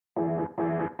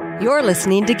You're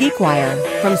listening to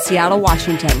GeekWire from Seattle,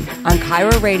 Washington on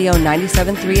Cairo Radio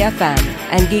 97.3 FM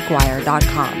and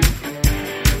GeekWire.com.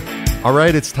 All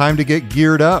right, it's time to get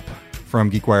geared up. From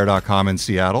GeekWire.com in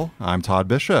Seattle, I'm Todd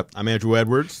Bishop. I'm Andrew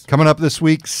Edwards. Coming up this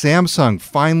week, Samsung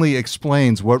finally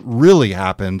explains what really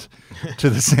happened to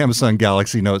the Samsung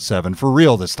Galaxy Note 7. For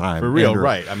real this time. For real, Andrew.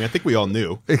 right. I mean, I think we all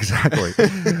knew. Exactly.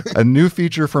 A new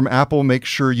feature from Apple makes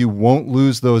sure you won't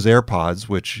lose those AirPods,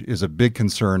 which is a big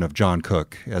concern of John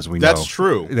Cook, as we know. That's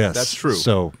true. Yes. That's true.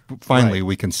 So finally,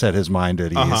 we can set his mind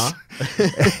at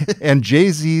ease. And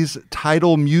Jay-Z's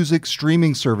Tidal music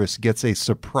streaming service gets a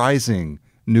surprising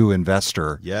new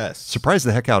investor. Yes. Surprised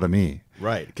the heck out of me.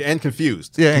 Right. And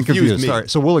confused. Yeah, and confused. Me. All right.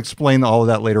 So we'll explain all of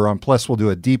that later on. Plus, we'll do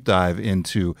a deep dive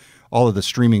into all of the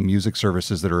streaming music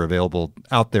services that are available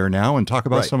out there now and talk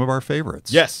about some of our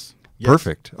favorites. Yes.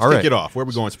 Perfect. Let's kick it off. Where are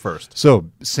we going first? So,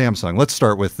 Samsung. Let's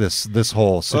start with this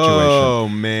whole situation. Oh,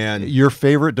 man. Your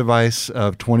favorite device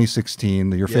of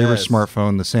 2016, your favorite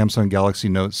smartphone, the Samsung Galaxy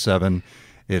Note 7.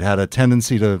 It had a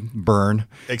tendency to burn.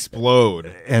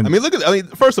 Explode. And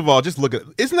first of all, just look at it.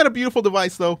 Isn't that a beautiful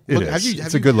device, though? It is.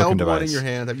 It's a good-looking device. One in your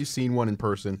hand? Have you seen one in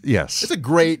person? Yes. It's a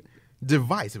great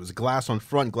device. It was glass on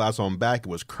front, glass on back. It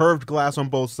was curved glass on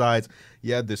both sides.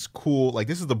 You had this cool,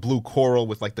 this is the blue coral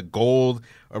with, the gold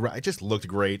around. It just looked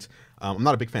great. I'm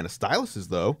not a big fan of styluses,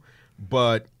 though,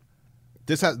 but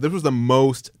this was the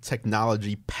most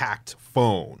technology-packed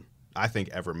phone I think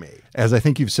ever made. As I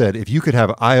think you've said, if you could have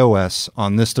iOS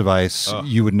on this device,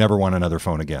 you would never want another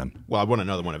phone again. Well, I'd want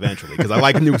another one eventually because I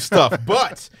like new stuff.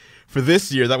 But for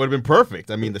this year, that would have been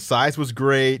perfect. I mean, the size was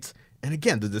great. And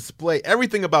again, the display,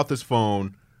 everything about this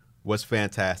phone was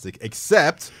fantastic,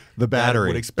 except the battery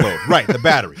would explode. Right, the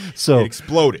battery. It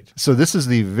exploded. So this is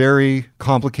the very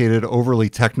complicated, overly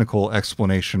technical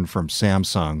explanation from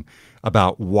Samsung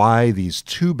about why these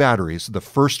two batteries, the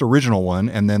first original one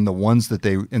and then the ones that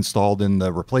they installed in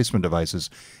the replacement devices,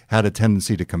 had a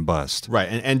tendency to combust. Right,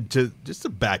 and to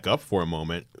back up for a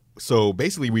moment, so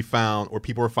basically we found, or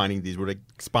people were finding these would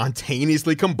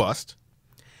spontaneously combust,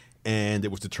 and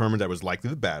it was determined that it was likely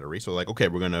the battery. So okay,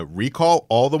 we're going to recall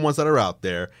all the ones that are out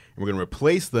there, and we're going to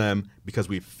replace them because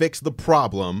we fixed the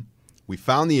problem, we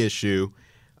found the issue,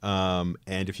 and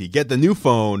if you get the new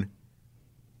phone,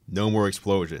 no more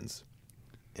explosions.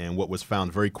 And what was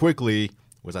found very quickly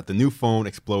was that the new phone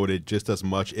exploded just as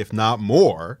much, if not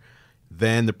more,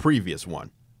 than the previous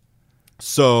one.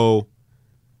 So,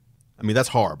 I mean, that's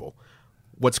horrible.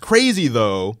 What's crazy,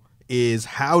 though, is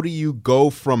how do you go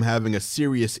from having a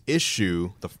serious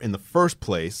issue in the first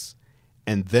place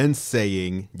and then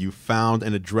saying you found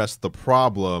and addressed the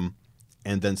problem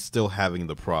and then still having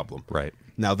the problem? Right.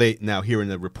 Now, here in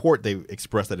the report, they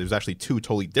expressed that it was actually two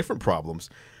totally different problems.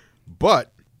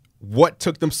 But what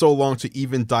took them so long to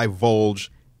even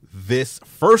divulge this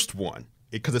first one?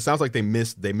 Because it sounds like they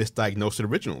misdiagnosed it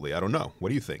originally. I don't know. What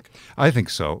do you think? I think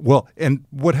so. Well, and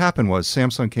what happened was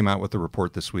Samsung came out with a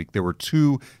report this week. There were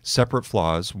two separate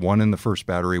flaws, one in the first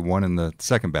battery, one in the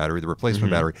second battery, the replacement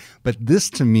battery. But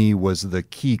this, to me, was the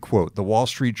key quote. The Wall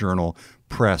Street Journal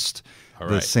pressed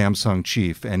the Samsung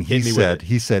chief, and he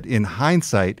said, in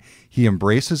hindsight, he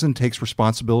embraces and takes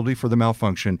responsibility for the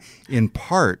malfunction, in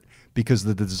part because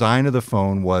the design of the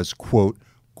phone was, quote,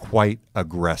 quite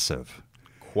aggressive.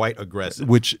 Quite aggressive.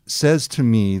 Which says to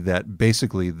me that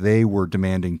basically they were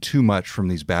demanding too much from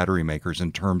these battery makers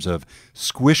in terms of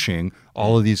squishing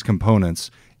all of these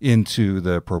components into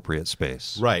the appropriate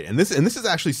space. Right. And this is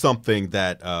actually something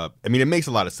that, it makes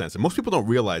a lot of sense. And most people don't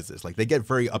realize this. They get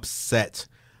very upset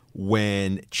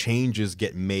when changes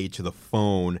get made to the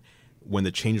phone, when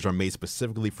the changes are made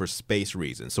specifically for space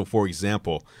reasons. So, for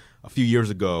example, a few years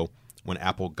ago, when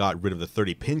Apple got rid of the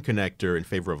 30-pin connector in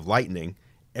favor of Lightning,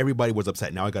 everybody was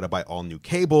upset. Now I got to buy all new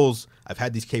cables. I've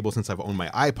had these cables since I've owned my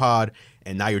iPod,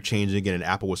 and now you're changing it. And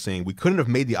Apple was saying we couldn't have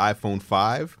made the iPhone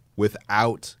 5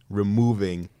 without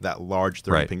removing that large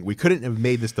 30-pin. We couldn't have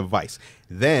made this device.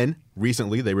 Then,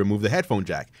 recently, they removed the headphone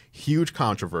jack. Huge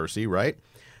controversy, right?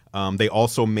 They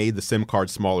also made the SIM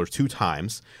card smaller 2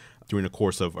 times during the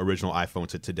course of original iPhone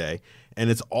to today.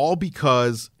 And it's all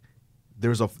because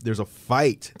there's a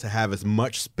fight to have as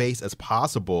much space as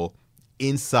possible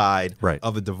inside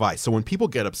of the device. So when people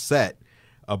get upset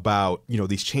about,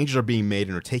 these changes are being made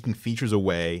and are taking features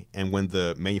away, and when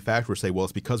the manufacturers say, well,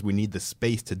 it's because we need the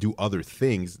space to do other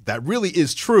things, that really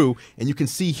is true. And you can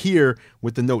see here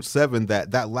with the Note 7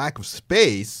 that lack of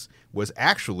space was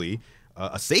actually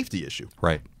a safety issue.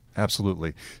 Right.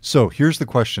 Absolutely. So here's the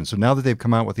question. So now that they've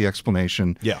come out with the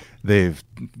explanation, they've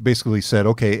basically said,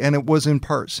 okay, and it was in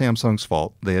part Samsung's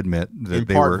fault. They admit that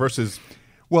versus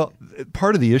Well,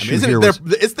 part of the issue Isn't here it was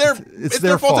it's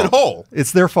their fault in whole.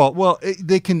 It's their fault. Well,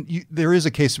 there is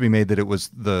a case to be made that it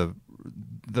was the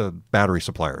battery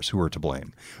suppliers who were to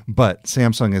blame. But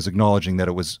Samsung is acknowledging that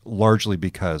it was largely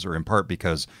because, or in part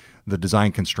because, the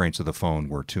design constraints of the phone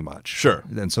were too much. Sure.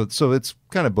 And so it's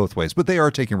kind of both ways, but they are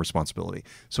taking responsibility.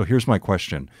 So here's my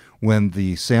question. When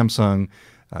the Samsung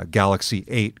Galaxy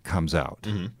 8 comes out,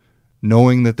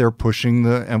 knowing that they're pushing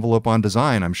the envelope on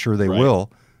design, I'm sure they will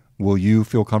you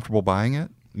feel comfortable buying it?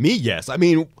 Me, yes. I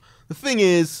mean, the thing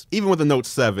is, even with the Note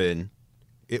 7,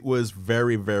 it was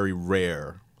very, very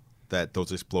rare that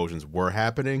those explosions were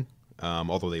happening,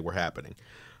 although they were happening.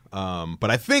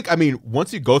 But I think, I mean,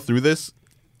 once you go through this,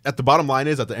 at the bottom line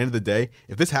is, at the end of the day,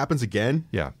 if this happens again,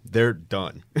 they're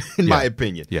done, in my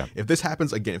opinion. Yeah. If this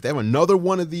happens again, if they have another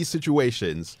one of these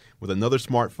situations with another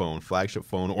smartphone, flagship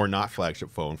phone, or not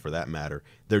flagship phone for that matter,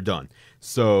 they're done.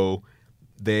 So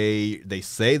they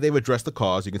say they've addressed the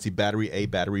cause. You can see battery A,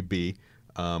 battery B.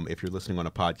 If you're listening on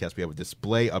a podcast, we have a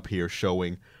display up here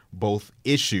showing both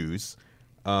issues.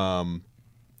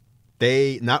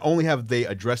 They not only have they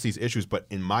addressed these issues, but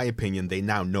in my opinion, they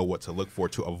now know what to look for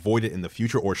to avoid it in the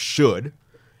future, or should,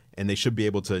 and they should be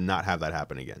able to not have that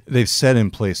happen again. They've set in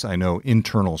place, I know,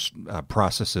 internal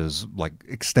processes like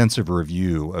extensive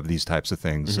review of these types of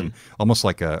things, and almost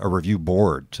like a review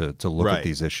board to look at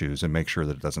these issues and make sure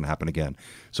that it doesn't happen again.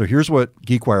 So here's what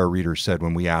GeekWire readers said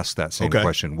when we asked that same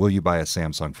question: will you buy a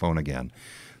Samsung phone again?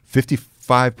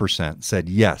 55% said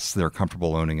yes, they're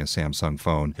comfortable owning a Samsung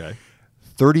phone.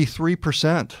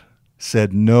 33%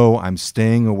 said no, I'm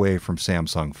staying away from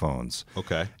Samsung phones.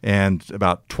 And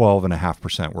about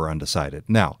 12.5% were undecided.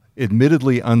 Now,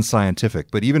 admittedly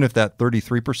unscientific, but even if that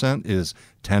 33% is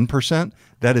 10%,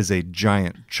 that is a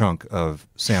giant chunk of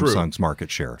Samsung's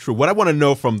market share. True. What I want to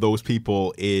know from those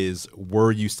people is,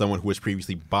 were you someone who was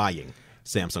previously buying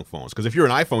Samsung phones? Because if you're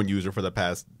an iPhone user for the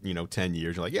past 10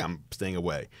 years, you're like, yeah, I'm staying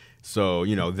away. So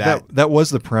that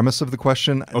was the premise of the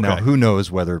question. Now, who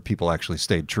knows whether people actually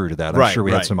stayed true to that? I'm sure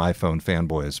we had some iPhone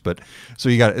fanboys, but so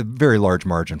you got a very large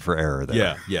margin for error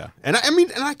there. Yeah. And I mean,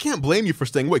 I can't blame you for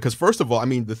staying away, because first of all, I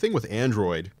mean, the thing with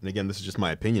Android, and again, this is just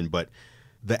my opinion, but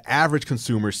the average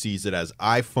consumer sees it as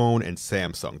iPhone and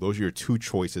Samsung. Those are your two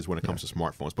choices when it comes to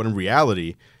smartphones. But in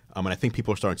reality, and I think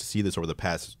people are starting to see this over the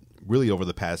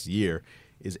past year,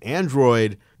 is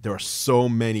Android, there are so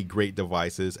many great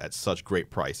devices at such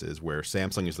great prices, where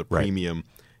Samsung is the premium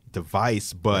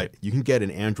device, but you can get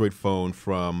an Android phone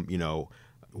from,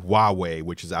 Huawei,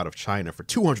 which is out of China, for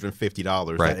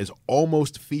 $250. That is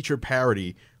almost feature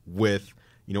parity with,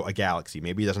 a Galaxy.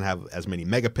 Maybe it doesn't have as many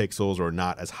megapixels or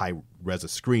not as high res a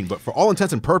screen, but for all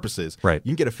intents and purposes, you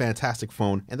can get a fantastic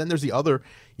phone. And then there's the other,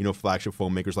 flagship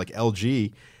phone makers like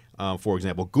LG. For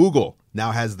example, Google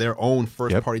now has their own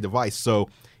first-party device. So,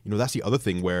 that's the other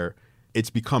thing where it's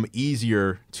become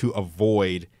easier to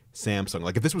avoid Samsung.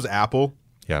 Like if this was Apple,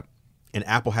 and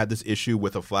Apple had this issue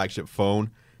with a flagship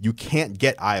phone, you can't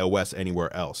get iOS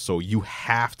anywhere else. So you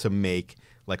have to make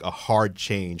like a hard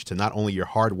change to not only your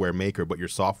hardware maker, but your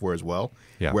software as well.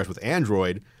 Whereas with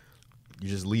Android, you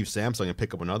just leave Samsung and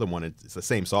pick up another one. It's the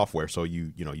same software. So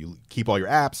you keep all your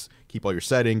apps, keep all your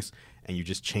settings, and you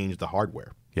just change the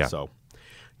hardware. So,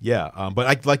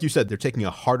 but like you said, they're taking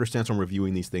a harder stance on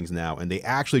reviewing these things now, and they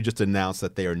actually just announced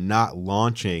that they are not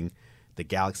launching the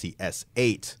Galaxy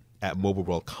S8 at Mobile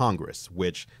World Congress,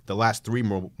 which the last three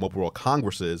Mobile World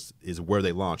Congresses is where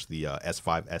they launched the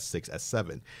S5, S6,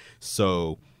 S7.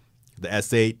 So the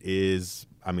S8 is,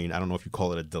 I mean, I don't know if you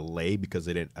call it a delay because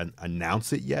they didn't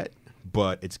announce it yet,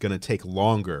 but it's going to take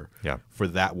longer for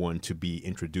that one to be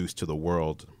introduced to the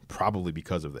world, probably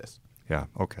because of this. Yeah.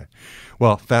 Okay.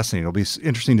 Well, fascinating. It'll be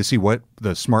interesting to see what the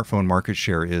smartphone market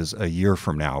share is a year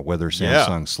from now, whether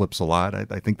Samsung slips a lot.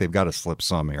 I think they've got to slip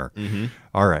some here.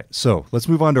 All right. So let's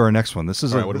move on to our next one. This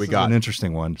is, what do we got? An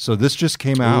interesting one. So this just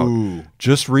came out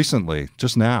just recently,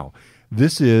 just now.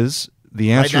 This is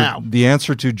the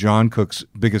answer to John Cook's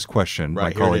biggest question,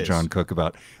 my colleague John Cook,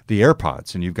 about the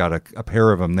AirPods. And you've got a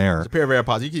pair of them there. It's a pair of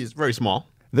AirPods. It's very small.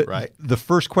 The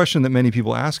first question that many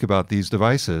people ask about these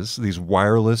devices, these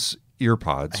wireless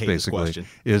earpods, basically,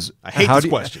 is I hate this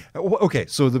question. Okay,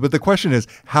 so but the question is,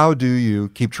 how do you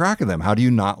keep track of them? How do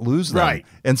you not lose them? Right.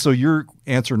 And so your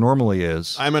answer normally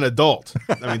is, I'm an adult.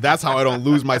 I mean, that's how I don't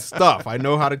lose my stuff. I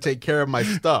know how to take care of my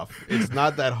stuff. It's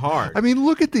not that hard. I mean,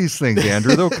 look at these things,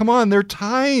 Andrew. Though, come on, they're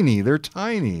tiny. They're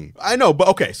tiny. I know, but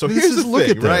okay. So here's the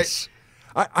thing, right?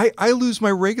 I lose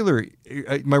my regular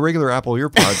Apple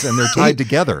earpods and they're tied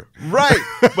together. Right.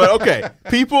 But okay,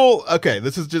 people. Okay,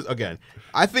 this is just again.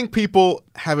 I think people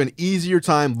have an easier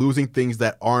time losing things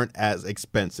that aren't as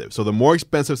expensive. So the more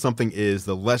expensive something is,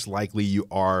 the less likely you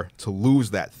are to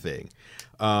lose that thing.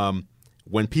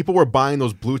 When people were buying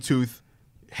those Bluetooth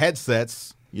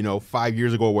headsets, 5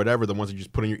 years ago or whatever, the ones that you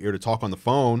just put in your ear to talk on the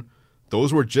phone,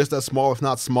 those were just as small, if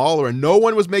not smaller, and no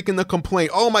one was making the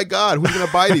complaint, oh my God, who's going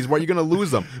to buy these? Where are you going to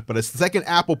lose them? But the second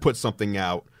Apple puts something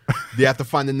out, they have to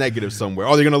find the negative somewhere.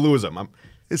 Oh, they're going to lose them.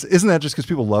 Isn't that just because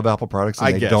people love Apple products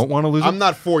and they don't want to lose them? I'm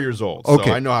not 4 years old,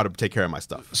 okay. So I know how to take care of my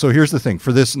stuff. So here's the thing.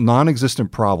 For this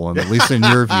non-existent problem, at least in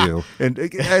your view, and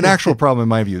an actual problem in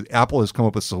my view, Apple has come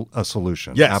up with a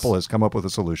solution. Yes. Apple has come up with a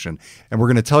solution, and we're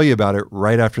going to tell you about it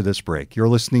right after this break. You're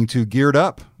listening to Geared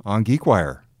Up on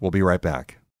GeekWire. We'll be right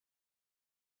back.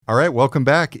 All right, welcome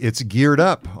back. It's Geared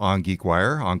Up on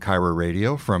GeekWire on Kyra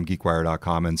Radio from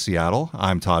GeekWire.com in Seattle.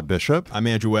 I'm Todd Bishop. I'm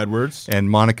Andrew Edwards. And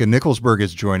Monica Nicholsberg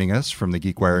is joining us from the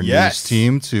GeekWire News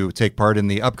team to take part in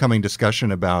the upcoming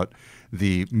discussion about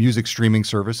the music streaming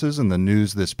services and the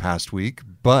news this past week.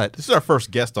 But this is our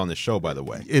first guest on the show, by the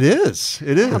way. It is.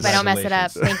 It is. I hope I don't mess it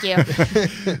up. Thank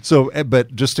you. So,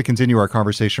 but just to continue our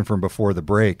conversation from before the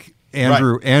break,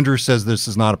 Andrew says this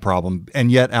is not a problem,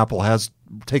 and yet Apple has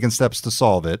taken steps to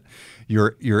solve it.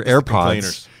 Your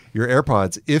AirPods,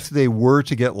 if they were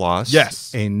to get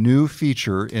lost, a new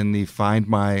feature in the Find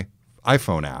My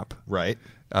iPhone app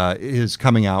is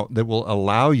coming out that will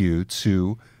allow you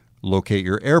to locate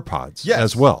your AirPods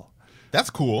as well. That's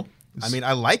cool. I mean,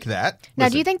 I like that. Now,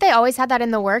 do you think they always had that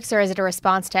in the works, or is it a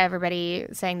response to everybody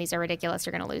saying these are ridiculous,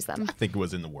 you're going to lose them? I think it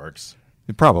was in the works.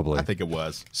 Probably. I think it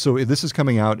was. So this is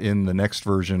coming out in the next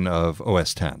version of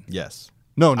OS 10. Yes.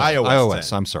 No, iOS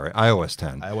 10. I'm sorry, iOS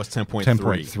 10. iOS 10.3.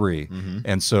 10.3. Mm-hmm.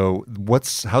 And so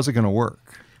how's it going to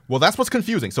work? Well, that's what's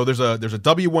confusing. So there's a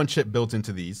W1 chip built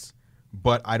into these,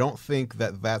 but I don't think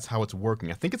that's how it's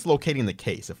working. I think it's locating the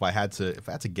case. If I had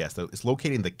to guess, it's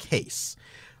locating the case.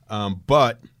 And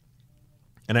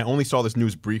I only saw this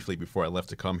news briefly before I left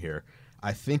to come here.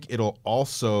 I think it'll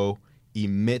also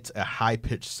emit a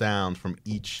high-pitched sound from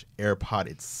each AirPod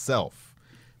itself,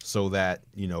 so that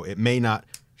it may not.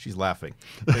 She's laughing.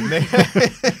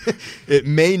 It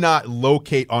may not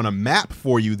locate on a map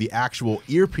for you the actual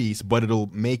earpiece, but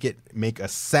it'll make a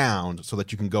sound so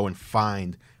that you can go and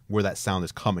find where that sound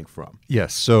is coming from.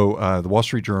 Yes. So the Wall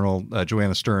Street Journal,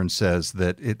 Joanna Stern says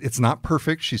that it's not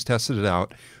perfect. She's tested it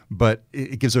out, but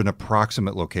it gives an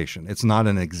approximate location. It's not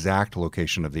an exact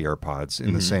location of the AirPods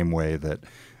in the same way that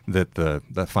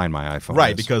the Find My iPhone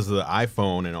right, is. because the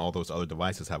iPhone and all those other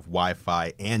devices have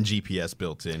Wi-Fi and GPS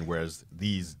built in, whereas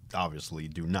these obviously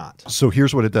do not. So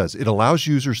here's what it does. It allows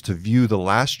users to view the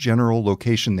last general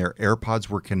location their AirPods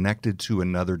were connected to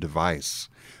another device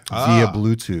via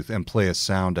Bluetooth and play a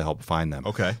sound to help find them.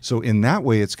 Okay. So in that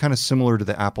way, it's kind of similar to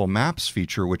the Apple Maps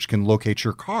feature, which can locate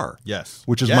your car. Yes.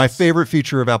 Which is my favorite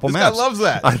feature of Apple This Maps. guy loves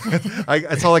that.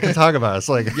 That's all I can talk about. It's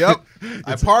like, yep,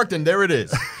 I parked and there it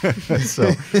is.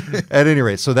 So at any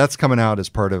rate, so that's coming out as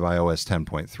part of iOS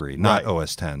 10.3, not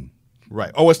OS 10.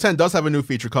 Right. OS 10 does have a new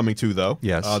feature coming too, though.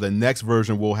 Yes. The next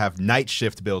version will have Night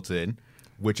Shift built in,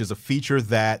 which is a feature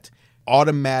that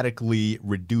automatically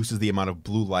reduces the amount of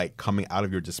blue light coming out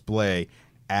of your display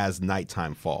as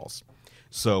nighttime falls.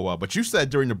 So, but you said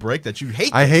during the break that you hate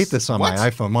this. I hate this on my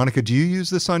iPhone. Monica, do you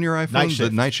use this on your iPhone? Night Shift.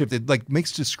 The Night Shift, it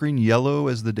makes the screen yellow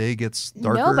as the day gets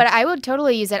darker. No, but I would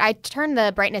totally use it. I turn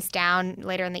the brightness down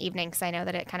later in the evening because I know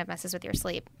that it kind of messes with your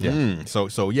sleep. Yeah.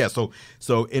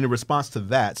 So in response to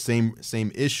that same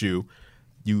issue,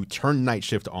 you turn Night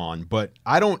Shift on, but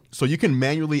I don't. So you can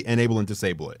manually enable and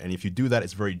disable it, and if you do that,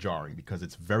 it's very jarring because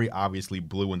it's very obviously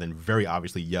blue and then very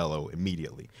obviously yellow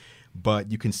immediately.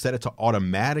 But you can set it to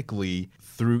automatically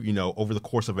through, over the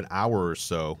course of an hour or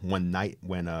so.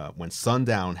 When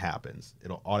sundown happens,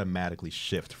 it'll automatically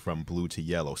shift from blue to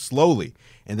yellow slowly,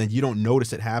 and then you don't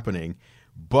notice it happening,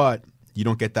 but you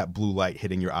don't get that blue light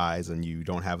hitting your eyes, and you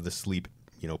don't have the sleep,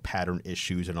 pattern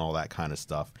issues and all that kind of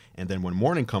stuff. And then when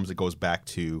morning comes, it goes back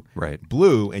to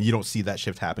blue, and you don't see that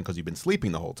shift happen because you've been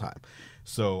sleeping the whole time.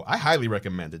 So I highly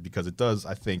recommend it because it does,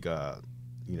 I think,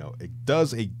 it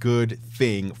does a good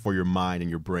thing for your mind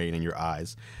and your brain and your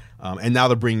eyes. And now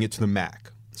they're bringing it to the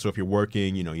Mac. So if you're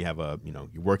working, you have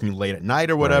you're working late at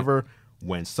night or whatever,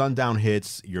 when sundown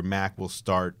hits, your Mac will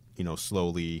start,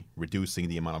 slowly reducing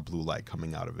the amount of blue light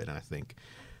coming out of it. And I think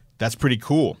that's pretty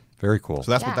cool. Very cool. So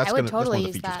that's that's one of the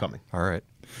features that. coming. All right.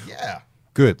 Yeah.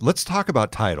 Good. Let's talk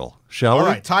about Tidal, shall we? All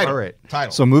right, Tidal. All right.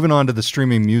 Tidal. So moving on to the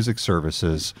streaming music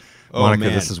services. Monica,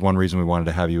 man. this is one reason we wanted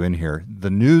to have you in here.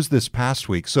 The news this past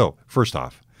week. So first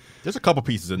off, there's a couple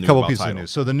pieces of news couple about pieces Tidal. of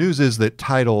news. So the news is that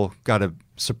Tidal got a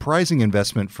surprising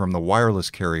investment from the wireless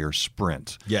carrier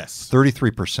Sprint. Yes.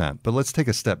 33%. But let's take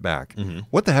a step back.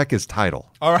 What the heck is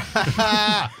Tidal? All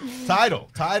right. Tidal.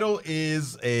 Tidal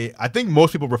is I think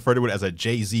most people refer to it as a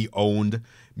Jay-Z owned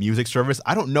music service.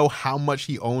 I don't know how much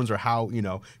he owns or how,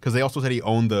 because they also said he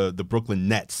owned the Brooklyn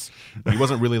Nets. He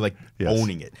wasn't really like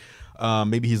owning it.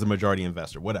 Maybe he's a majority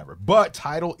investor, whatever. But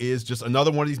Tidal is just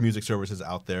another one of these music services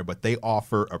out there, but they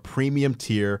offer a premium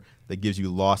tier that gives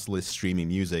you lossless streaming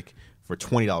music for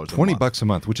 $20 a month. $20 a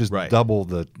month, which is double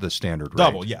the standard rate.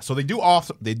 Double, yeah. So they do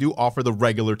offer the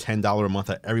regular $10 a month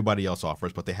that everybody else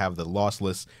offers, but they have the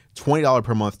lossless $20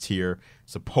 per month tier.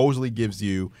 Supposedly gives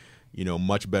you,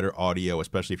 much better audio,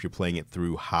 especially if you're playing it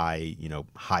through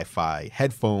hi-fi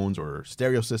headphones or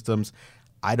stereo systems.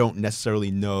 I don't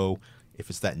necessarily know if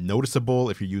it's that noticeable.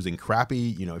 If you're using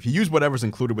crappy, if you use whatever's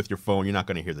included with your phone, you're not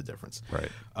going to hear the difference. Right.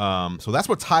 So that's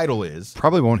what Tidal is.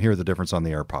 Probably won't hear the difference on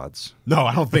the AirPods. No,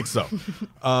 I don't think so.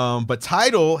 But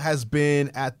Tidal has been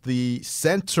at the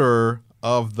center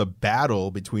of the battle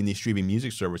between these streaming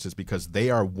music services because they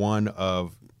are one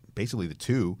of basically the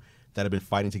two that have been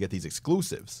fighting to get these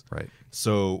exclusives. Right.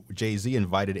 So Jay-Z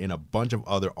invited in a bunch of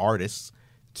other artists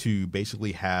to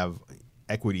basically have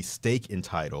equity stake in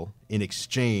Tidal in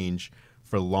exchange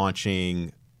for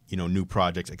launching, new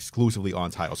projects exclusively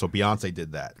on Tidal. So Beyonce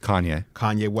did that.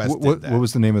 Kanye West did that. What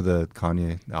was the name of the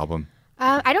Kanye album?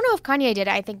 I don't know if Kanye did it.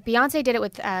 I think Beyonce did it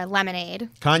with Lemonade.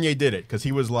 Kanye did it because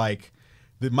he was like,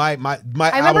 my remember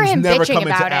album's him never bitching come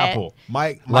into about it. Apple.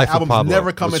 My Life of album's Pablo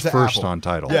never come was into first Apple. on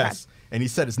Tidal. Yes. And he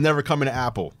said it's never coming to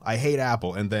Apple. I hate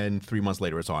Apple. And then 3 months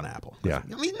later, it's on Apple. Yeah.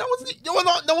 I mean, no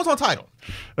one's on Tidal.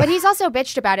 But he's also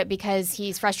bitched about it because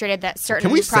he's frustrated that certain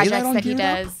Can we say projects that on that he Geared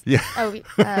Up? does.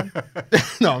 Yeah.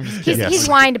 No, I'm just kidding. He's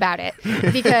whined about it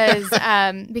because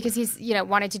he's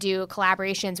wanted to do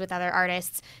collaborations with other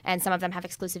artists, and some of them have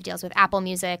exclusive deals with Apple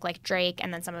Music, like Drake,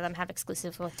 and then some of them have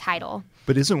exclusive with Tidal.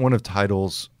 But isn't one of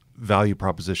Tidal's value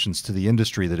propositions to the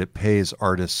industry that it pays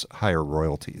artists higher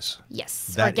royalties?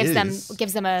 Yes, That or it is.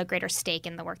 gives them a greater stake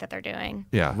in the work that they're doing.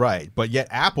 Yeah. Right. But yet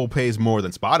Apple pays more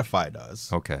than Spotify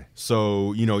does. Okay.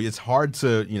 So, it's hard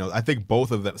to, I think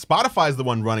both of them. Spotify is the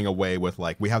one running away with,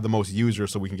 like, we have the most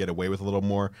users so we can get away with a little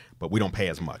more, but we don't pay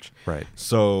as much. Right.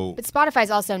 So. But Spotify's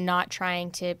also not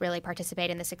trying to really participate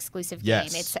in this exclusive game.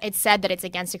 Yes. It's said that it's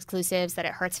against exclusives, that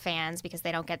it hurts fans because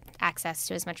they don't get access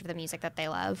to as much of the music that they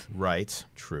love. Right.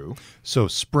 True. So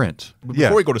Sprint. But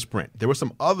before we go to Sprint, there was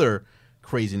some other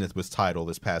craziness with Tidal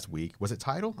this past week. Was it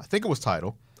Tidal? I think it was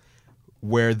Tidal,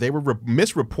 where they were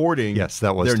misreporting Yes,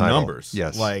 that was their Tidal. numbers.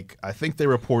 Yes. Like, I think they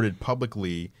reported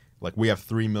publicly, like, we have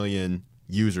 3 million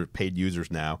paid users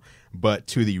now, but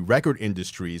to the record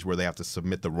industries where they have to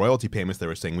submit the royalty payments, they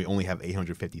were saying we only have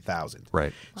 850,000.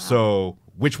 Right. So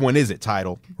which one is it,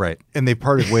 Tidal? Right. And they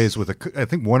parted ways with, I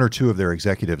think, one or two of their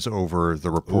executives over the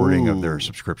reporting of their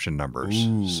subscription numbers.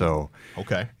 So,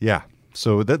 Okay. yeah.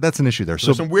 So that's an issue there. So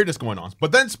there's some weirdness going on.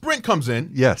 But then Sprint comes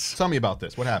in. Yes. Tell me about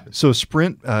this. What happened? So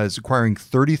Sprint is acquiring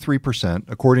 33%.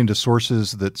 According to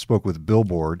sources that spoke with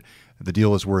Billboard, the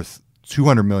deal is worth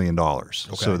 $200 million.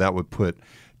 So that would put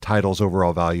Tidal's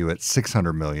overall value at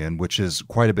 $600 million, which is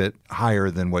quite a bit higher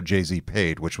than what Jay-Z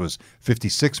paid, which was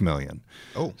 $56 million.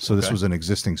 Oh, so this was an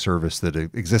existing service that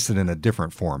existed in a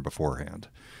different form beforehand.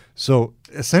 So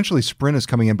essentially Sprint is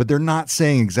coming in, but they're not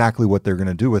saying exactly what they're going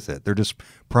to do with it. They're just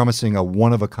promising a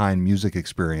one-of-a-kind music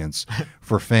experience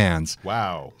for fans.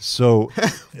 Wow. So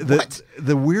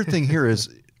the weird thing here is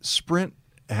Sprint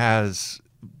has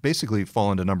basically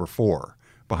fallen to number 4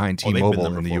 behind they've been T-Mobile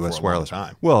number in the 4 for U.S. a long wireless.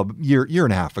 time. Well, year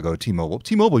and a half ago,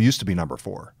 T-Mobile used to be number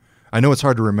 4. I know it's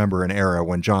hard to remember an era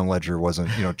when John Ledger wasn't,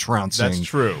 trouncing That's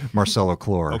true. Marcelo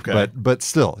Clore. Okay. But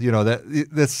still,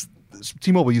 that's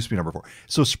T-Mobile used to be number 4.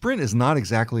 So Sprint is not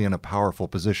exactly in a powerful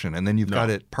position, and then you've got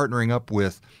it partnering up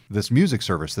with this music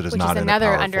service that is Which not is in a another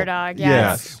powerful, underdog, Yeah,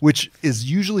 yes. which is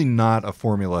usually not a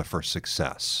formula for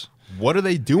success. What are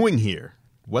they doing here?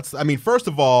 First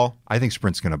of all, I think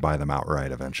Sprint's going to buy them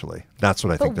outright eventually. That's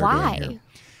what I think But they're why? doing here.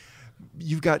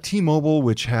 You've got T-Mobile,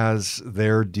 which has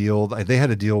their deal. They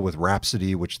had a deal with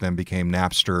Rhapsody, which then became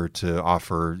Napster to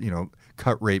offer,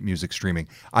 cut rate music streaming.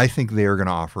 I think they are going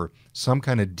to offer some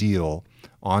kind of deal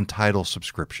on Tidal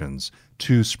subscriptions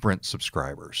to Sprint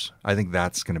subscribers. I think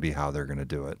that's going to be how they're going to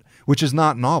do it, which is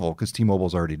not novel because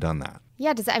T-Mobile's already done that.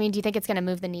 Yeah, do you think it's going to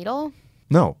move the needle?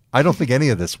 No, I don't think any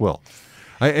of this will.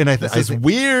 this is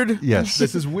weird. Yes.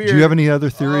 This is weird. Do you have any other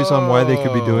theories on why they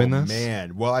could be doing this?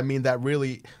 Man, well, that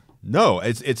really no.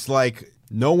 It's like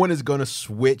no one is going to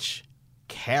switch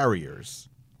carriers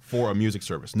for a music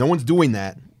service. No one's doing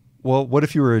that. Well, what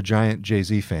if you were a giant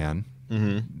Jay-Z fan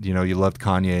You know, you loved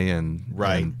Kanye and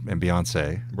Right. and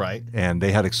Beyonce, Right. and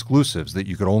they had exclusives that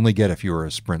you could only get if you were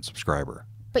a Sprint subscriber.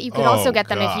 But you could Oh, also get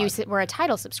them God. if you were a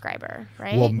Tidal subscriber,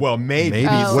 right? Well, maybe.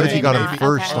 Oh, What if you maybe got them not.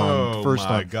 first Okay. on first Oh,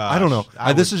 my on? I don't know.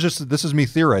 gosh. This is me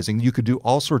theorizing. You could do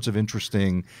all sorts of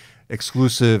interesting,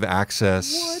 exclusive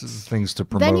access things to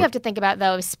promote. Then you have to think about,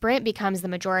 though, if Sprint becomes the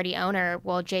majority owner,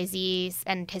 will Jay-Z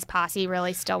and his posse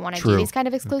really still want to do True. these kind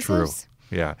of exclusives? True.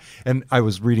 Yeah. And I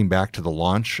was reading back to the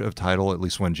launch of Tidal, at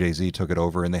least when Jay-Z took it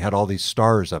over, and they had all these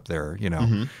stars up there, you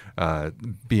know,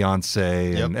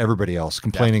 Beyonce Yep. and everybody else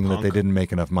complaining that Punk. they didn't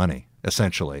make enough money,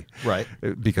 essentially. Right.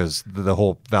 Because the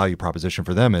whole value proposition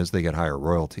for them is they get higher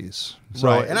royalties. So,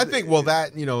 Right. And I think, well,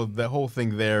 that, the whole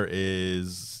thing there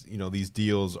is, these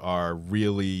deals are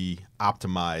really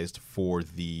optimized for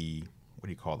the, what do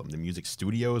you call them? The music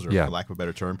studios, or Yeah. for lack of a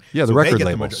better term. Yeah, the So they record get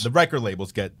labels. The record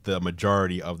labels get the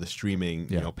majority of the streaming,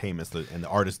 Yeah. payments, and the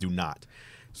artists do not.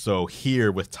 So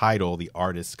here with Tidal, the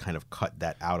artists kind of cut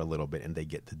that out a little bit, and they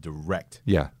get the direct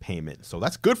Yeah. payment. So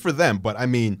that's good for them. But I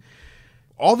mean,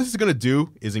 all this is going to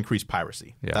do is increase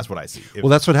piracy. Yeah. That's what I see. Well,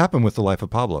 that's what happened with The Life of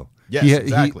Pablo. Yes,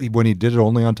 exactly. When he did it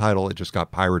only on Tidal, it just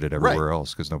got pirated everywhere Right.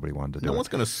 else because nobody wanted to do no it. one's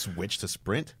going to switch to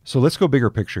Sprint. So let's go bigger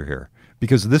picture here,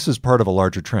 because this is part of a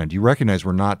larger trend. You recognize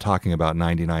we're not talking about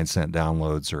 99-cent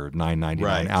downloads or $9.99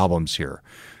 Right. albums here.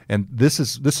 And this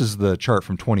is the chart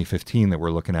from 2015 that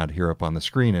we're looking at here up on the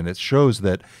screen, and it shows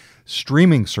that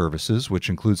streaming services, which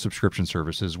include subscription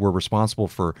services, were responsible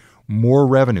for more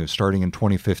revenue starting in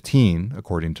 2015,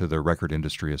 according to the Record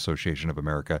Industry Association of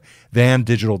America, than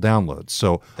digital downloads.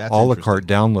 So That's a la carte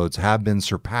downloads have been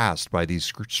surpassed by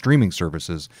these streaming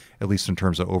services, at least in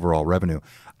terms of overall revenue.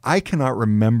 I cannot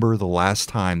remember the last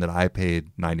time that I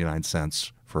paid 99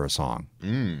 cents for a song.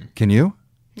 Can you?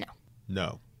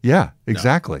 No. Yeah,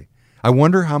 exactly. I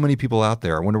wonder how many people out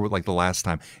there. I wonder what, like, the last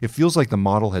time. It feels like the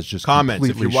model has just Comments.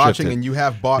 If completely you're watching shifted. and you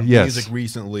have bought Yes. music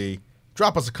recently,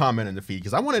 drop us a comment in the feed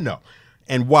because I want to know.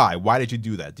 And why? Why did you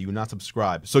do that? Do you not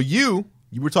subscribe? So you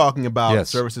were talking about Yes.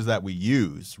 services that we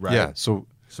use, right? Yeah. So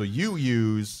So you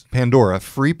use. Pandora,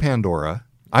 free Pandora.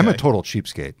 I'm a Okay. total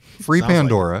cheapskate. Free Sounds like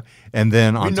Pandora, and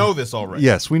then on We know this already.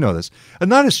 Yes, we know this. And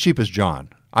not as cheap as John.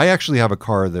 I actually have a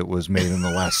car that was made in the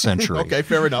last century. Okay,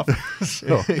 fair enough.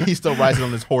 He's still rising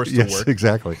on his horse to Yes, work.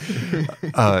 exactly.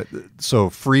 So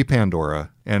free Pandora,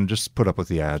 and just put up with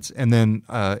the ads, and then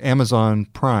Amazon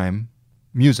Prime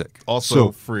Music, Also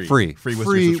so free. free Free with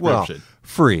your subscription. Well,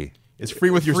 free. It's free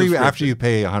with your free subscription. after you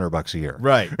pay $100 a year.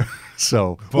 Right.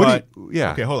 So, But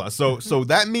yeah. Okay, hold on. So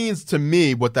that means, to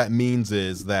me, what that means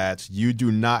is that you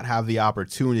do not have the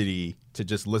opportunity to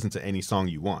just listen to any song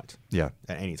you want Yeah.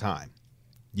 at any time.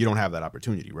 You don't have that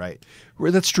opportunity, right?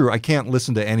 Well, that's true. I can't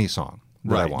listen to any song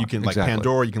that I want. You can, like Exactly.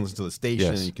 Pandora, you can listen to the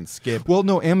station, Yes. you can skip. Well,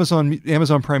 no, Amazon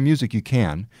Prime Music you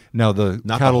can. Now the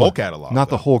Not the whole catalog, Not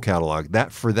though. the whole catalog.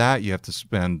 For that you have to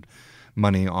spend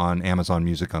money on Amazon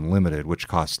Music Unlimited, which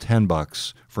costs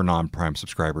 $10 for non-Prime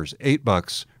subscribers,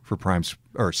 $8 for Prime,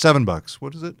 or $7.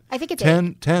 What is it? I think it's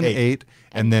 10, Eight. 8,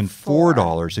 and then $4.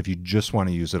 $4 if you just want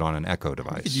to use it on an Echo You could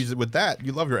device. use it with that.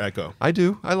 You love your Echo. I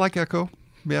do. I like Echo.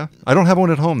 Yeah. I don't have one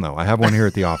at home though. I have one here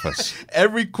at the office.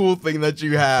 Every cool thing that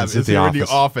you have It's at is the here in the office.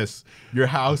 office. Your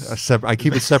house. I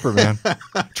keep it separate, man.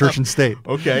 Church and state.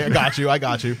 Okay, I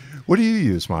got you. What do you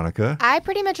use, Monica? I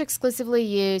pretty much exclusively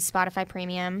use Spotify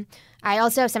Premium. I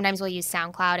also sometimes will use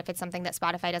SoundCloud if it's something that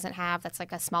Spotify doesn't have. That's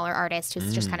like a smaller artist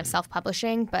who's just kind of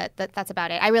self-publishing, but that's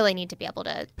about it. I really need to be able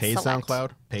to Paid select.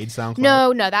 SoundCloud? Paid SoundCloud?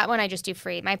 No, that one I just do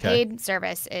free. My paid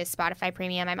service is Spotify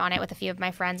Premium. I'm on it with a few of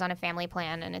my friends on a family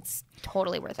plan, and it's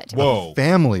totally worth it to me. Whoa.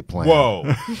 Family plan.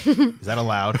 Whoa. Is that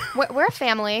allowed? We're a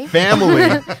family.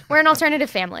 Family. We're an alternative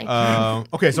family.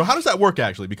 Okay, so how does that work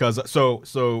actually? Because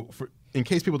in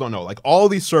case people don't know, like all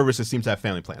these services seem to have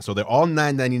family plans. So they're all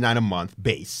 $9.99 a month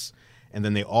base, and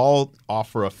then they all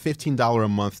offer a $15 a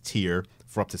month tier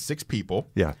for up to 6 people.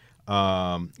 Yeah.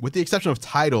 With the exception of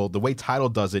Tidal, the way Tidal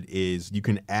does it is you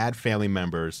can add family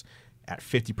members at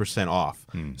 50% off.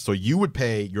 So you would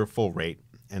pay your full rate,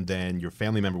 and then your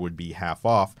family member would be half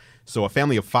off. So a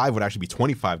family of 5 would actually be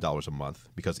 $25 a month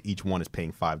because each one is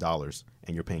paying $5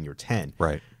 and you're paying your 10.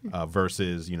 Right.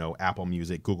 Versus, Apple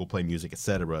Music, Google Play Music,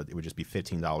 etc. It would just be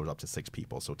 $15 up to 6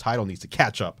 people. So Tidal needs to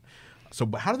catch up. So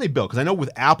but how do they bill? Because I know with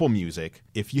Apple Music,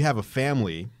 if you have a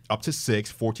family up to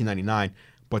 6, $14.99,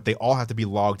 but they all have to be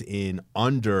logged in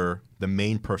under the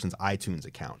main person's iTunes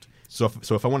account. So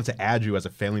if I wanted to add you as a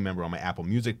family member on my Apple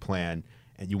Music plan,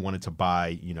 and you wanted to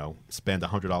buy, spend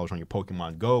 $100 on your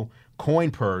Pokemon Go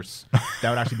coin purse, that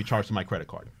would actually be charged to my credit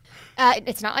card.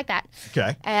 It's not like that.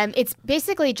 Okay. It's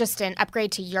basically just an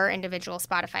upgrade to your individual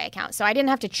Spotify account. So I didn't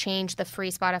have to change the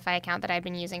free Spotify account that I've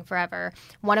been using forever.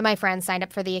 One of my friends signed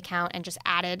up for the account and just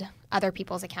added other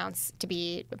people's accounts to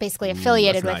be basically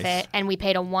affiliated that's with nice. it. And we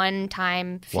paid a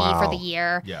one-time fee Wow. for the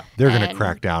year. Yeah. They're going to And-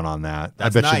 crack down on that. I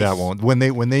That's bet you that nice. won't.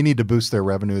 When they need to boost their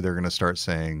revenue, they're going to start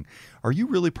saying, "Are you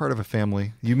really part of a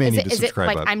family? You may need to Is it subscribe."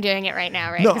 like up." I'm doing it right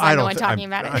now, right? No, Because I I'm the don't one thi-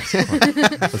 talking I'm- about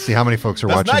it. Let's see how many folks are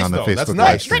That's watching nice, on the though. Facebook That's live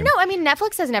nice. stream. But no, I mean,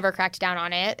 Netflix has never cracked down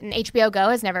on it, and HBO Go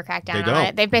has never cracked down They on don't.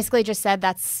 it. They've basically just said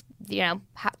that's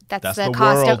That's the the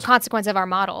world. consequence of our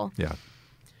model. Yeah.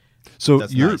 So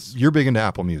That's you're nice. you're big into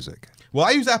Apple Music. Well,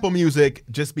 I use Apple Music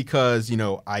just because,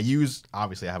 I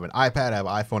obviously I have an iPad, I have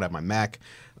an iPhone, I have my Mac.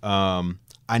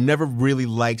 I never really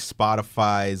liked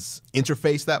Spotify's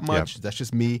interface that much. Yep. That's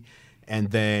just me. And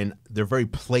then they're very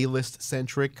playlist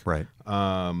centric. Right.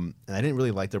 And I didn't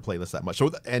really like their playlist that much. So,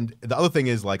 and the other thing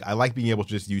is, like, I like being able to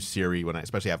just use Siri when I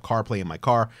especially have CarPlay in my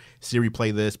car. Siri,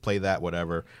 play this, play that,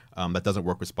 whatever. That doesn't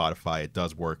work with Spotify. It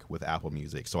does work with Apple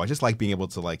Music. So I just like being able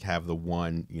to, like, have the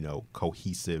one,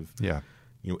 cohesive Yeah.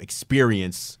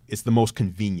 experience. It's the most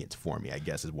convenient for me, I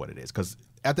guess, is what it is. Because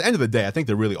at the end of the day, I think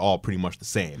they're really all pretty much the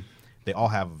same. They all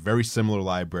have very similar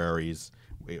libraries,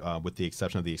 with the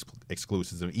exception of the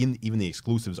exclusives. Even the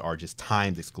exclusives are just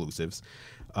timed exclusives.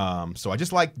 So I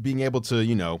just like being able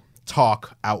to,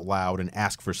 talk out loud and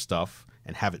ask for stuff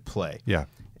and have it play. Yeah.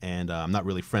 And I'm not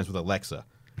really friends with Alexa,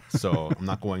 so I'm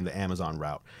not going the Amazon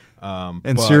route. And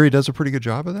But Siri does a pretty good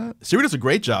job of that. Siri does a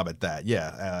great job at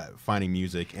that, finding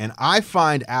music. And I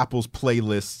find Apple's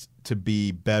playlists to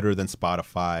be better than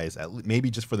Spotify's, maybe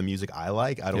just for the music I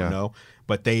like. I don't Yeah. know.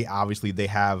 But they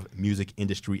have music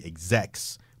industry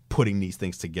execs putting these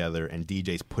things together and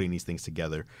DJs putting these things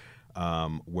together,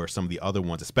 where some of the other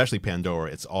ones, especially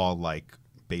Pandora, it's all like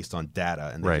based on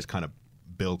data, and they Right. just kind of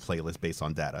build playlists based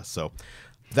on data. So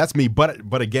that's me.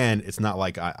 But again, it's not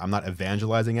like I'm not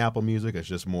evangelizing Apple Music. It's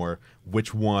just more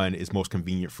which one is most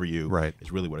convenient for you. Right.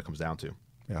 It's really what it comes down to.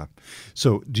 Yeah.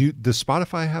 So does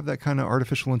Spotify have that kind of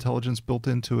artificial intelligence built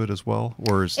into it as well,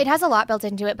 or is It has a lot built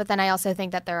into it, but then I also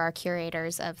think that there are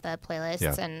curators of the playlists.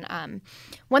 Yeah. And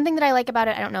one thing that I like about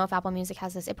it, I don't know if Apple Music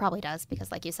has this, it probably does,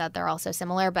 because like you said, they're all so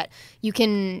similar, but you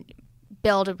can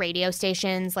build radio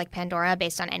stations like Pandora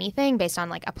based on anything, based on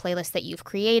like a playlist that you've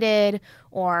created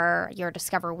or your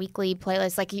Discover Weekly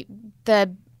playlist.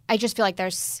 I just feel like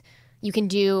you can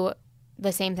do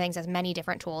the same things as many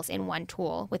different tools in one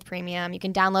tool with Premium. You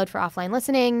can download for offline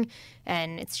listening,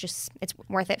 and it's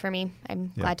worth it for me.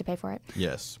 I'm glad to pay for it.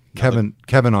 Yes. Kevin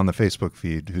on the Facebook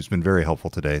feed, who's been very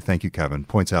helpful today. Thank you, Kevin.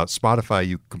 Points out Spotify,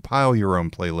 you compile your own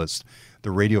playlist.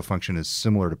 The radio function is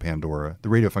similar to Pandora. The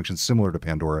radio function similar to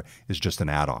Pandora is just an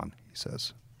add-on, he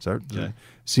says. Does that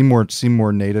seem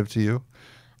more native to you?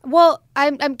 Well, I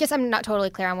guess I'm not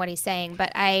totally clear on what he's saying,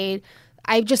 but I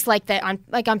just like that on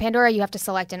Pandora you have to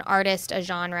select an artist, a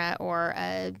genre, or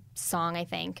a song, I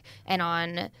think, and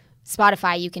on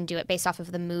Spotify you can do it based off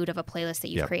of the mood of a playlist that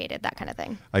you've Yep. created, that kind of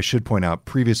thing. I should point out,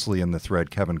 previously in the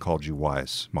thread, Kevin called you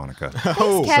wise, Monica.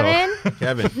 Oh, Kevin.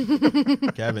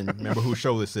 Kevin, remember whose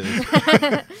show this is.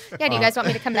 Yeah, do you guys want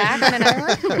me to come back on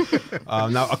another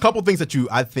one? Now, a couple things that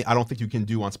I don't think you can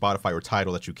do on Spotify or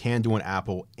Tidal that you can do on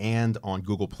Apple and on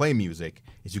Google Play Music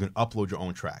is you can upload your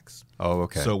own tracks. Oh,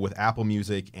 okay. So with Apple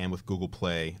Music and with Google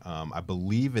Play, I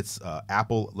believe it's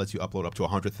Apple lets you upload up to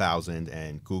 100,000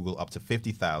 and Google up to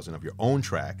 50,000 of your own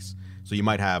tracks. So you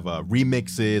might have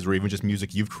remixes or even just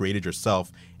music you've created yourself,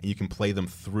 and you can play them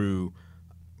through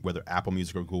whether Apple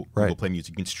Music or Google Right. Play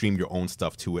Music. You can stream your own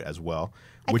stuff to it as well,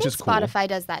 I which think is cool. Spotify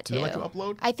does that too. Do they let you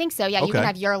upload? I think so. Yeah, you can Okay.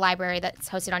 have your library that's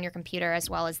hosted on your computer as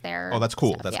well as their. Oh, that's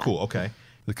cool. stuff, That's yeah. cool. Okay.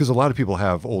 Because a lot of people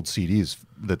have old CDs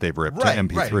that they've ripped to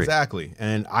MP3. Right, exactly.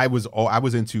 And I was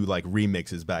into like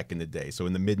remixes back in the day. So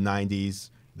in the mid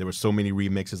 '90s, there were so many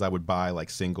remixes I would buy, like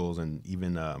singles, and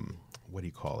even what do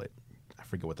you call it? I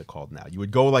forget what they're called now. You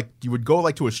would go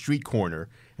to a street corner,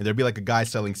 and there'd be like a guy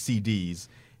selling CDs,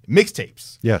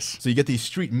 mixtapes. Yes. So you get these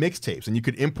street mixtapes, and you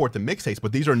could import the mixtapes,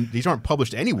 but these aren't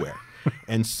published anywhere.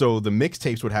 And so the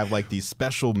mixtapes would have like these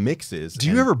special mixes. Do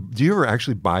you ever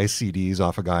actually buy CDs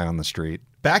off a guy on the street?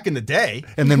 Back in the day,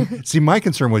 And then, see, my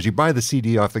concern was you buy the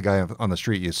CD off the guy on the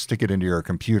street, you stick it into your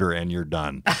computer, and you're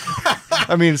done.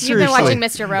 I mean, You've seriously. been watching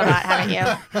Mr. Robot, haven't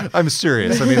you? I'm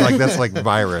serious. I mean, like that's like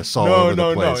virus all over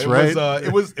the place, It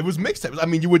right? was it was mixtapes. I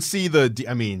mean, you would see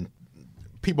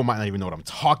people might not even know what I'm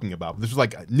talking about. This was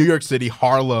like New York City,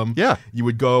 Harlem. Yeah. You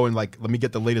would go and like, let me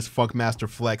get the latest Funkmaster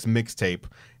Flex mixtape.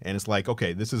 And it's like,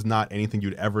 okay, this is not anything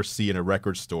you'd ever see in a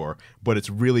record store, but it's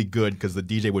really good because the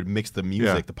DJ would mix the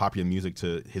music, the popular music,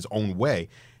 to his own way.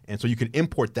 And so you could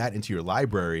import that into your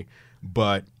library,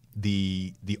 but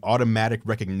the automatic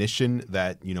recognition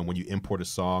that, you know, when you import a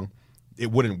song,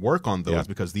 it wouldn't work on those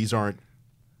because these aren't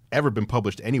ever been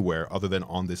published anywhere other than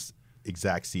on this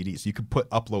exact CD. So you could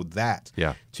upload that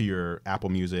to your Apple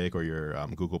Music or your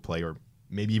Google Play or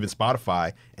maybe even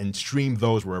Spotify and stream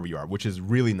those wherever you are, which is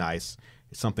really nice.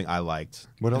 It's something I liked.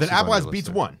 What else then is Apple on has your Beats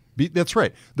list One. That's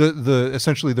right. The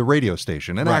essentially the radio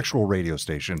station, an actual radio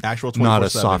station, Actual not a 24/7.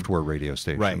 software radio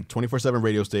station. Right, 24/7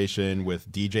 radio station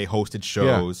with DJ hosted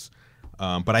shows.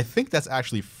 But I think that's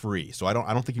actually free, so I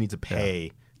don't think you need to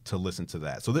pay to listen to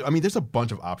that. So I mean, there's a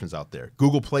bunch of options out there.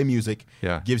 Google Play Music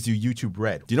gives you YouTube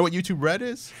Red. Do you know what YouTube Red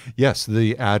is? Yes,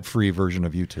 the ad-free version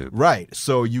of YouTube. Right.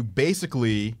 So you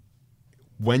basically,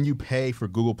 when you pay for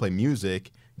Google Play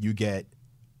Music, you get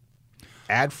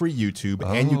ad-free YouTube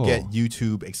and you get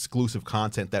YouTube exclusive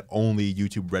content that only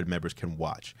YouTube Red members can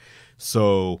watch.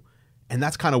 So, and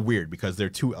that's kind of weird because they're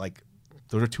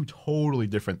those are two totally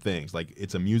different things. Like,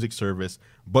 it's a music service,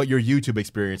 but your YouTube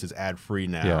experience is ad-free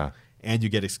now. Yeah. And you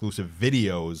get exclusive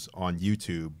videos on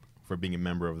YouTube for being a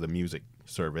member of the music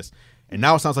service. And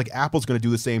now it sounds like Apple's going to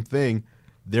do the same thing.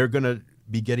 They're going to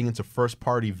be getting into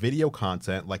first-party video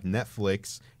content like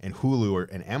Netflix and Hulu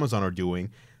and Amazon are doing,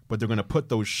 but they're going to put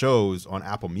those shows on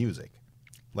Apple Music.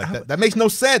 Like, that makes no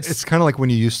sense. It's kind of like when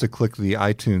you used to click the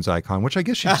iTunes icon, which I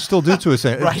guess you still do to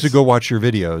to go watch your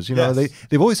videos. You know,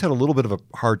 they've always had a little bit of a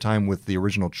hard time with the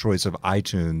original choice of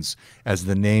iTunes as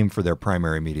the name for their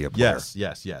primary media player.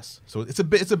 Yes. So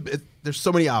there's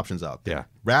so many options out there. Yeah.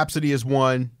 Rhapsody is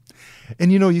one.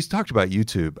 And you know, you talked about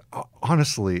YouTube.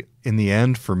 Honestly, in the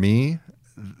end, for me,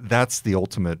 that's the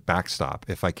ultimate backstop.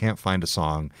 If I can't find a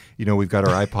song, you know, we've got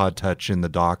our iPod Touch in the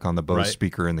dock on the Bose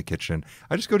speaker in the kitchen.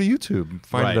 I just go to YouTube and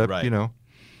find it up, you know.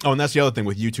 Oh, and that's the other thing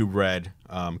with YouTube Red,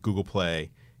 Google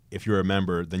Play. If you're a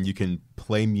member, then you can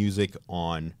play music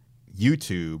on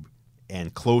YouTube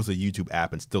and close the YouTube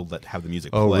app and still have the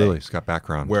music play. Oh, really? It's got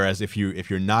background. Whereas if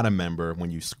you're not a member,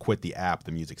 when you quit the app,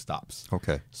 the music stops.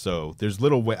 Okay. So there's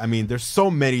there's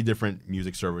so many different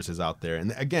music services out there.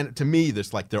 And again, to me,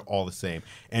 they're all the same.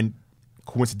 And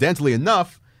coincidentally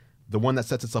enough, the one that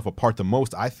sets itself apart the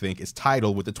most, I think, is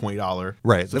Tidal with the $20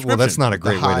 Right. Well, that's not a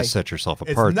great way to set yourself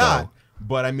apart, it's not, though.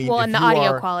 But I mean, well, if and the you audio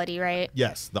are, quality, right?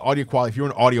 Yes, the audio quality. If you're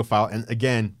an audiophile, and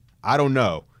again, I don't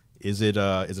know, is it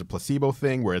a placebo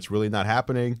thing where it's really not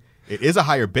happening? It is a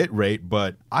higher bit rate,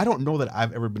 but I don't know that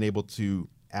I've ever been able to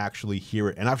actually hear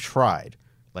it. And I've tried.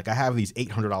 Like, I have these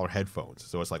 $800 headphones,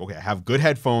 so it's like, okay, I have good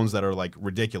headphones that are like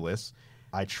ridiculous.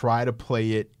 I try to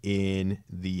play it in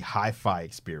the hi-fi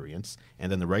experience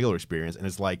and then the regular experience, and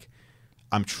it's like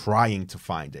I'm trying to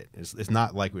find it. It's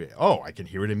not like, I can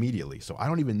hear it immediately. So I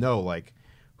don't even know, like,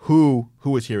 who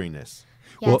is hearing this.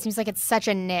 Yeah, it seems like it's such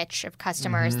a niche of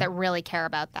customers that really care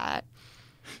about that.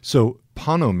 So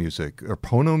Pono Music, the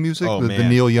man.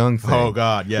 Neil Young thing. Oh,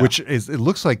 God, yeah. Which it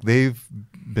looks like they've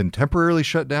been temporarily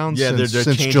shut down since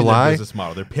changing July. their business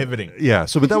model. They're pivoting. Yeah,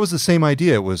 but that was the same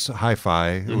idea. It was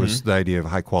hi-fi. It was the idea of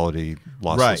high-quality,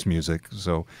 lossless music.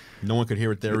 So no one could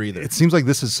hear it there either. it seems like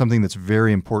this is something that's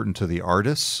very important to the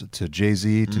artists, to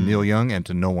Jay-Z, to Neil Young, and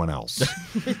to no one else.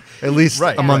 At least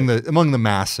among the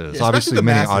masses. Yeah, obviously, the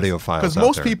many masses. audiophiles Because out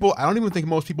most there. people, I don't even think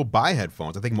most people buy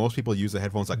headphones. I think most people use the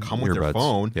headphones that come with their Earbuds,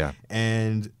 phone. yeah.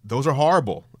 And those are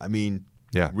horrible. I mean,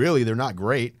 really, they're not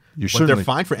great. But they're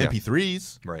fine for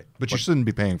MP3s. Right. But you shouldn't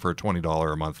be paying for a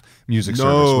 $20 a month music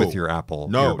service with your Apple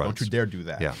earbuds. Don't you dare do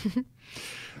that. Yeah.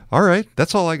 All right.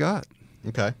 That's all I got.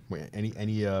 Okay. Wait,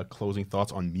 any closing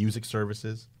thoughts on music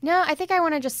services? No, I think I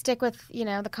want to just stick with,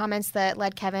 the comments that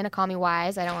led Kevin to call me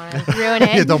wise. I don't want to ruin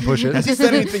it. Yeah, don't push it. Has he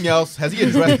said anything else? Has he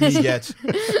addressed me yet?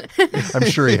 I'm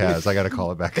sure he has. I got to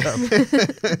call it back up.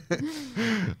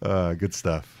 Good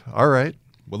stuff. All right.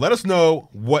 Well, let us know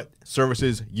what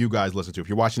services you guys listen to. If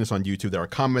you're watching this on YouTube, there are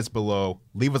comments below.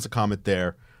 Leave us a comment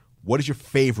there. What is your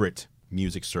favorite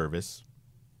music service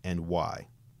and why?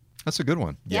 That's a good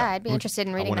one. Yeah, I'd be interested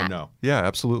in reading I want that. to know. Yeah,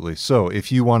 absolutely. So if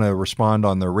you want to respond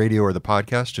on the radio or the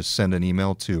podcast, just send an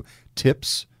email to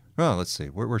tips. Well, let's see.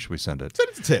 Where should we send it? Send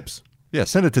it to tips. Yeah,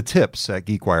 send it to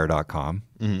tips@geekwire.com.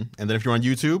 And then if you're on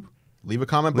YouTube, leave a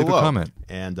comment Leave a below. comment.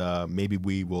 And maybe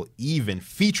we will even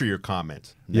feature your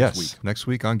comment next week. Next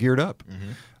week on Geared Up.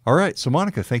 All right. So,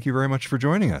 Monica, thank you very much for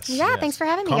joining us. Yeah, thanks for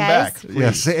having me, Come guys. back.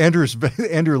 Please. Yes,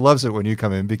 Andrew loves it when you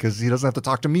come in because he doesn't have to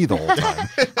talk to me the whole time.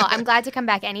 Well, I'm glad to come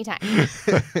back anytime.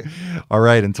 All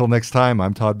right. Until next time,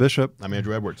 I'm Todd Bishop. I'm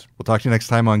Andrew Edwards. We'll talk to you next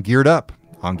time on Geared Up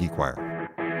on GeekWire.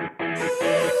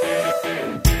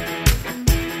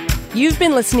 You've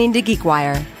been listening to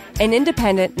GeekWire, an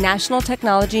independent national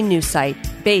technology news site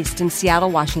based in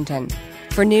Seattle, Washington.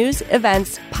 For news,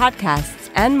 events, podcasts,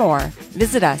 and more,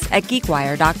 visit us at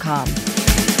geekwire.com.